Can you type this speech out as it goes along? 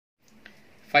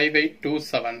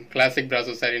5827 classic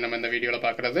brasso saree நம்ம இந்த வீடியோல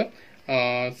பார்க்கிறது.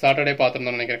 சாட்டர்டே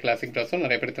பார்த்திருந்தோம் நினைக்கிறேன் கிளாசிக் brasso.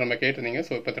 நிறைய பேர் திரும்ப கேட்டிருந்தீங்க.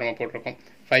 சோ இப்போ திரும்ப போட்டுருக்கோம்.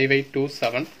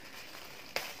 5827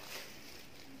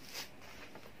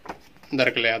 இந்த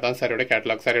இருக்கு இல்லையா, அதான் சாரியோட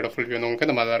கேட்டலாக். சாரியோட ஃபுல் வியூ வந்து உங்களுக்கு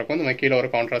இந்த மாதிரி தான் இருக்கும். நம்ம கீழே ஒரு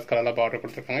கான்ட்ராஸ்ட் கலரில் பார்டர்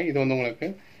கொடுத்துருக்காங்க. இது வந்து உங்களுக்கு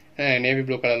நேவி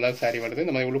ப்ளூ கலரில் சாரி வருது.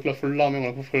 இந்த மாதிரி உள்ளுக்குள்ள ஃபுல்லாமே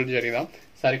உங்களுக்கு ஃபுல் ஜரி தான்.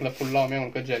 சாரிக்குள்ள ஃபுல்லாமே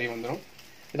உங்களுக்கு ஜரி வந்துடும்.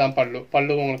 இதான்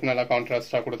பல்லு உங்களுக்கு நல்லா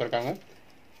கான்ட்ராஸ்டாக கொடுத்துருக்காங்க.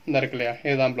 இந்த இருக்கு இல்லையா,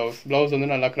 இதுதான் ப்ளவுஸ் வந்து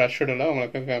நல்லா க்ரஷ்டில்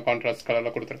உங்களுக்கு கான்ட்ராஸ்ட்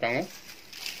கலரில் கொடுத்துருக்காங்க.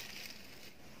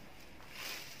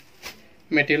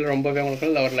 மெட்டீரியல் ரொம்பவே உங்களுக்கு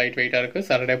ஒரு லைட் வெயிட்டாக இருக்குது.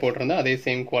 சாட்டர்டே போட்டிருந்தேன் அதே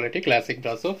சேம் குவாலிட்டி கிளாசிக்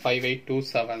brasso.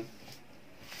 5827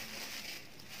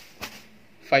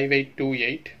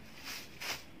 5828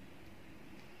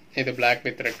 இது black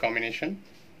with red combination.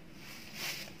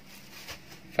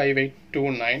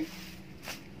 5829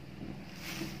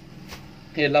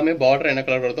 எல்லாமே பார்டர் என்ன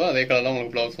கலர் வருதோ அதே கலர்ல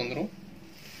உங்களுக்கு ப்ளவுஸ் வந்துடும்.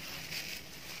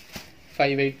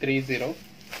 5830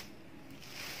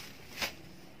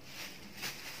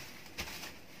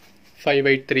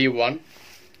 5831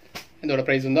 இதோட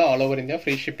பிரைஸ் வந்து ஆல் ஓவர் இந்தியா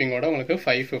ஃப்ரீ ஷிப்பிங்கோட உங்களுக்கு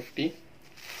 550.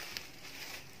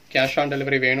 கேஷ் ஆன்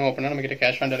டெலிவரி வேணும் அப்படின்னா நம்மகிட்ட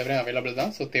கேஷ் ஆன் டெலிவரி அவைலபிள்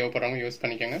தான். ஸோ தேவைப்படுறவங்க யூஸ்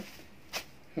பண்ணிக்கோங்க.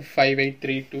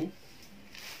 5832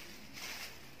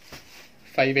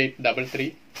 5833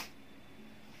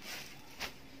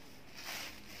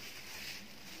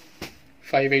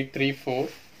 5834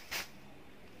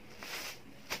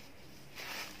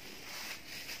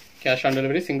 கேஷ் ஆன்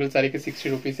டெலிவரி சிங்கிள் சாரிக்கு 60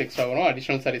 rupees எக்ஸ்ட்ரா வரும்.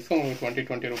 அடிஷனல் சாரீஸ்க்கு உங்களுக்கு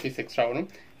 20 rupees எக்ஸ்ட்ரா வரும்.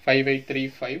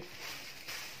 5835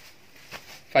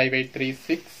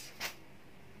 5836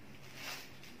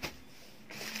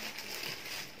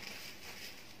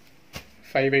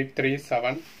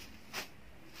 5837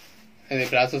 இது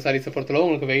brasso sarees பொறுத்தளவு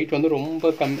உங்களுக்கு வெயிட் வந்து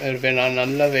ரொம்ப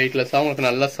நல்ல வெயிட்லெஸ்ஸாக உங்களுக்கு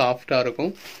நல்லா சாஃப்டாக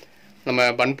இருக்கும். நம்ம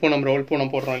பன் பூனம் ரோல்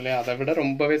பூனம் போடுறோம் இல்லையா, அதை விட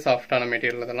ரொம்பவே சாஃப்டான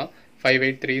மெட்டீரியல் இதெல்லாம்.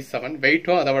 5837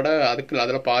 வெயிட்டும் அதை விட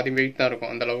அதில் பாதி வெயிட் தான்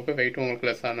இருக்கும். அந்த அளவுக்கு வெயிட்டும் உங்களுக்கு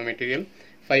லெஸ்ஸான மெட்டீரியல்.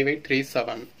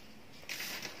 5837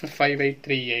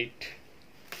 5838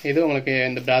 இது உங்களுக்கு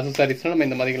இந்த brasso sareesல நம்ம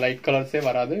இந்த மாதிரி லைட் கலர்ஸே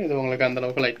வராது. இது உங்களுக்கு அந்த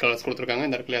அளவுக்கு லைட் கலர்ஸ் கொடுத்துருக்காங்க.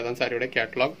 இந்த இடத்துல தான் சாரியோட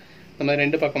கேட்டலாக். இந்த மாதிரி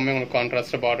ரெண்டு பக்கமே உங்களுக்கு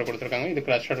கான்ட்ராஸ்ட் பார்டர் கொடுத்துருக்காங்க. இது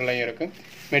கிரஷ்டட்லையும் இருக்கு.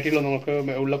 மெட்டீரியல் வந்து உங்களுக்கு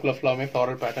உள்ளக்குள்ள ஃபுல்லாமே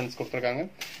ஃப்ளாரல் பேட்டர்ன்ஸ் கொடுத்துருக்காங்க.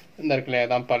 இந்த இடத்துல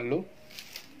தான் பல்லு.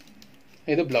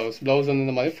 இது பிளவுஸ் வந்து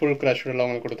இந்த மாதிரி ஃபுல் கிரஷ்டட்ல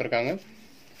உங்களுக்கு கொடுத்துருக்காங்க.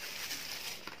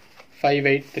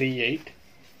 5838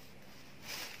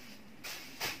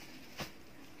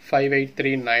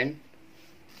 5839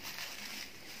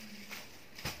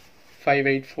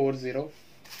 5840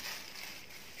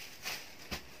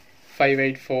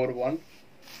 5841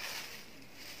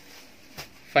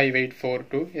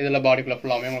 5842 இதில் பாடிக்குள்ள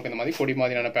ஃபுல்லாமே உங்களுக்கு இந்த மாதிரி கொடி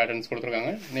மாதிரியான பேட்டர்ன்ஸ்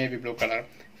கொடுத்துருக்காங்க. Navy blue colour.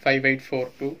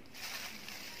 5842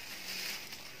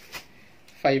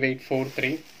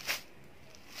 5843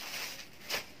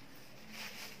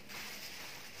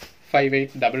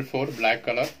 5844 black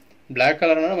colour. Black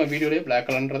கலர்னா நம்ம வீடியோலேயே பிளாக்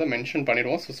கலர்ன்றதை மென்ஷன்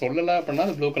பண்ணிடுவோம். ஸோ சொல்லலை அப்படின்னா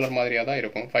அது ப்ளூ கலர் மாதிரியாக தான்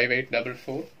இருக்கும்.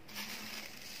 5844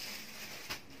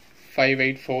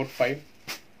 5845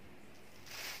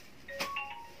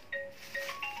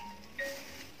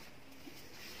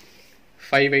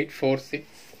 5846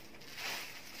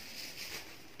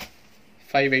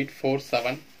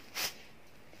 5847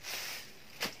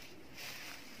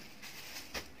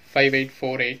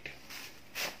 5848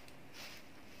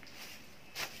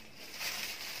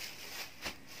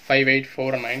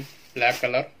 5849 black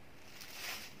color.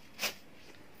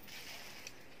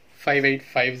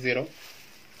 5850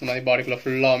 இந்த மாதிரி பாடிக்குள்ள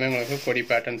ஃபுல்லாமே உங்களுக்கு கொடி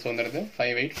பேட்டர்ன்ஸ் வந்துடுது.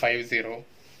 5850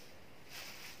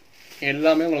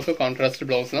 எல்லாமே உங்களுக்கு கான்ட்ராஸ்ட்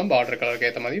பிளவுஸ் தான் பார்டர் கலருக்கு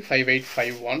ஏற்ற மாதிரி.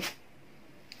 5851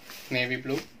 நேவி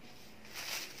ப்ளூ.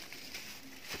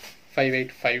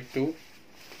 5852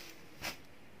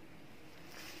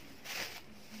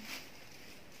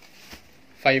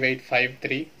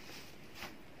 5853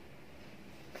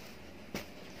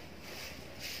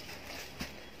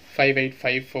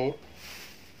 5854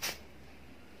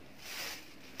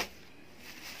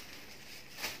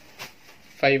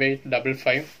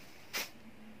 5855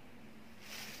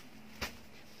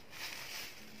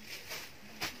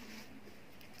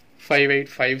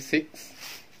 5856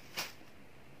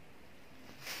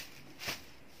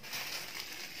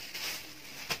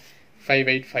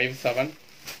 5857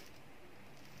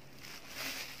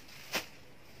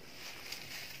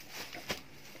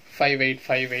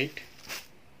 5858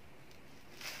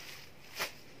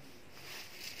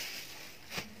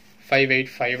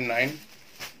 5859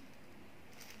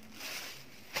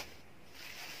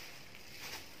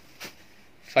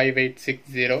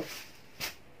 5860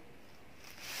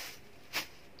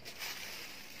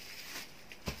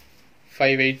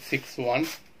 5861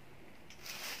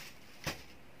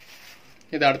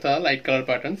 இது அடுத்தது லைட் கலர்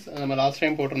பேட்டர்ன்ஸ். நம்ம லாஸ்ட்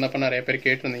டைம் போட்டிருந்தப்ப நிறைய பேர்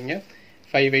கேட்டிருந்தீங்க.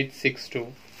 5862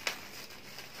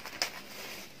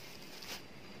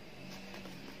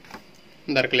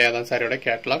 இந்த இருக்கு இல்லையா, அதான் சாரியோட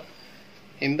கேட்லாக்.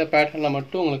 இந்த பேட்டர்னில்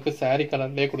மட்டும் உங்களுக்கு சாரீ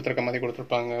கலர்லேயே கொடுத்துருக்க மாதிரி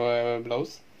கொடுத்துருப்பாங்க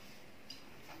ப்ளவுஸ்.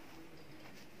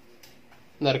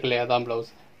 இந்த இருக்கு இல்லையா, அதான்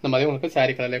ப்ளவுஸ். இந்த மாதிரி உங்களுக்கு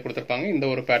சாரீ கலர்லேயே கொடுத்துருப்பாங்க இந்த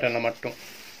ஒரு பேட்டர்னில் மட்டும்.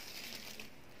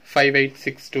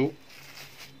 5862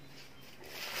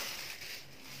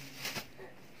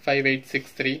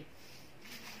 5863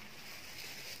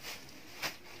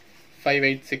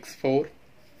 5864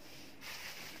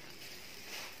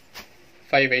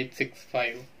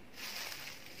 5865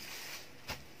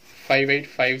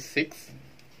 5856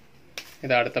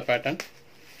 இது அடுத்த பேட்டர்ன்.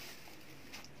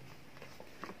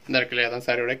 இந்த இருக்குல்லையே அதான்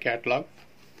சாரியோட கேட்லாக்.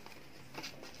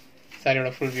 சாரியோட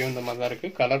ஃபுல் வியூ இந்த மாதிரி தான்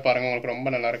இருக்குது. கலர் பாருங்கள், உங்களுக்கு ரொம்ப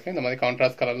நல்லா இருக்குது. இந்த மாதிரி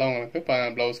கான்ட்ராஸ்ட் கலரில் உங்களுக்கு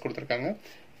ப்ளவுஸ் கொடுத்துருக்காங்க.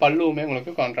 பல்லுவுமே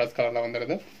உங்களுக்கு கான்ட்ராஸ்ட் கலரில்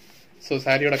வந்துடுது. ஸோ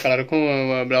சாரியோட கலருக்கும்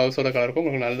ப்ளவுஸோட கலருக்கும்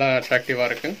உங்களுக்கு நல்லா அட்ராக்டிவாக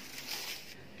இருக்குது.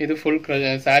 இது ஃபுல்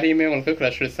சாரியுமே உங்களுக்கு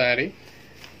க்ரஷ்டு சாரி.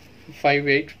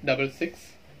 5866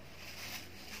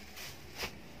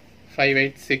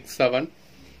 5867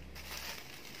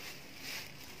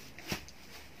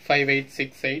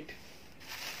 5868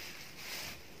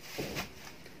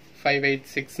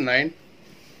 5869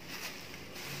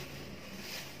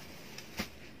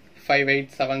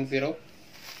 5870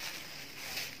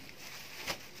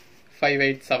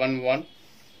 5871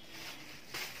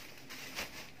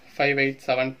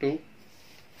 5872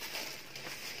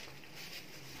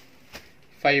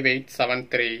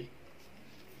 5873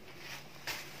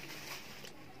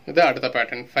 இது அடுத்த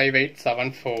பேட்டர்ன்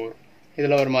 5874.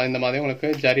 இதில் ஒரு இந்த மாதிரி உங்களுக்கு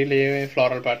ஜரிலேயே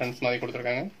ஃப்ளாரல் பேட்டர்ன்ஸ் மாதிரி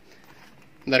கொடுத்துருக்காங்க.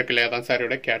 இந்த இருக்கு இல்லையா, தான்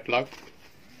சாரியோட கேட்லாக்.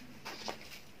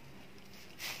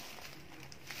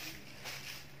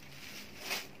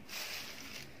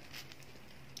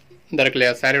 இந்த இருக்கு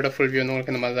இல்லையா, சாரியோட ஃபுல் வியூ வந்து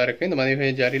உங்களுக்கு இந்த மாதிரி தான் இருக்குது. இந்த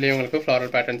மாதிரி ஜரிலேயே உங்களுக்கு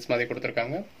ஃப்ளாரல் பேட்டர்ன்ஸ் மாதிரி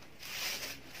கொடுத்துருக்காங்க.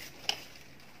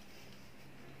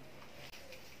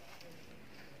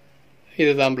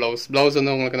 இதுதான் ப்ளவுஸ். ப்ளவுஸ்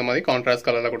வந்து உங்களுக்கு இந்த மாதிரி கான்ட்ராஸ்ட்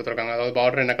கலரில் கொடுத்துருக்காங்க. அதாவது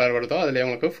பார்டர் என்ன கலர் வருதோ அதுலேயே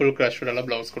உங்களுக்கு ஃபுல் க்ரஷ்டெல்லாம்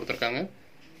ப்ளவுஸ் கொடுத்துருக்காங்க.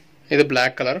 இது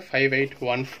பிளாக் கலர்.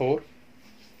 5814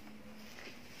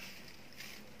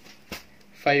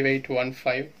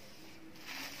 5815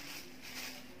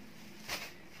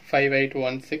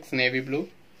 5816 நேவி ப்ளூ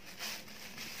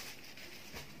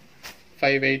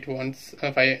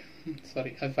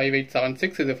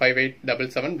 5876 இது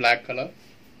 5877 black colour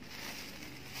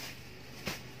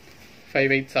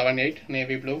 5878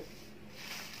 navy blue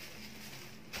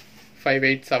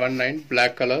 5879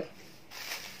 black color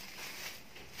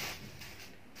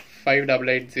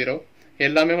 5880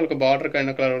 எல்லாமே உங்களுக்கு பார்டருக்கு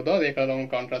என்ன கலர் வருதோ அதே கலர்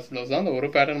உங்களுக்கு கான்ட்ராஸ்ட் ப்ளவுஸ் தான். அந்த ஒரு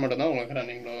பேட்டர்ன் மட்டும் தான் உங்களுக்கு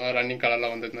ரன்னிங்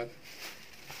கலரில் வந்துருந்தது.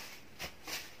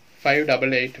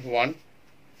 5881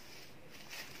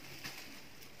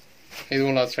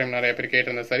 இதுவும் லாஸ்ட் டைம் நிறைய பேர்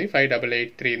கேட்டிருந்தேன். சரி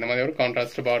 5883 இந்த மாதிரி ஒரு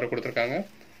கான்ட்ராஸ்ட் பார்டர் கொடுத்துருக்காங்க.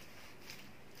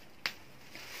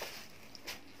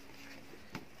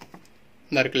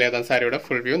 இந்த இருக்குல்லையே தான் சாரியோட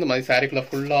ஃபுல் வியூ. இந்த மாதிரி சாரிக்குள்ள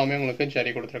ஃபுல்லாமே உங்களுக்கு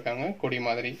ஜரி கொடுத்துருக்காங்க கொடி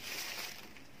மாதிரி.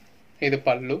 இது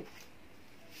பல்லு.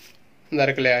 இந்த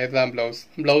இருக்குல்லையா, இதுதான் ப்ளவுஸ்.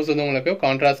 ப்ளவுஸ் வந்து உங்களுக்கு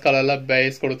கான்ட்ராஸ்ட் கலரில்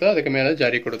பேஸ் கொடுத்து அதுக்கு மேலே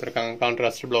ஜரி கொடுத்துருக்காங்க.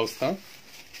 கான்ட்ராஸ்ட் ப்ளவுஸ் தான்.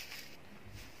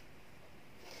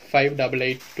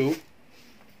 5882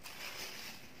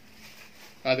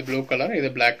 அது ப்ளூ கலர், இது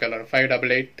பிளாக் கலர்.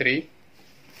 5883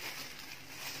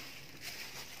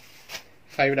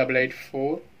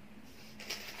 5884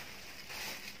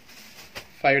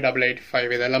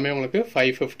 5885 இது எல்லாமே உங்களுக்கு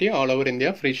 550 ஆல் ஓவர்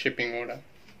இந்தியா ஃப்ரீ ஷிப்பிங்கோட.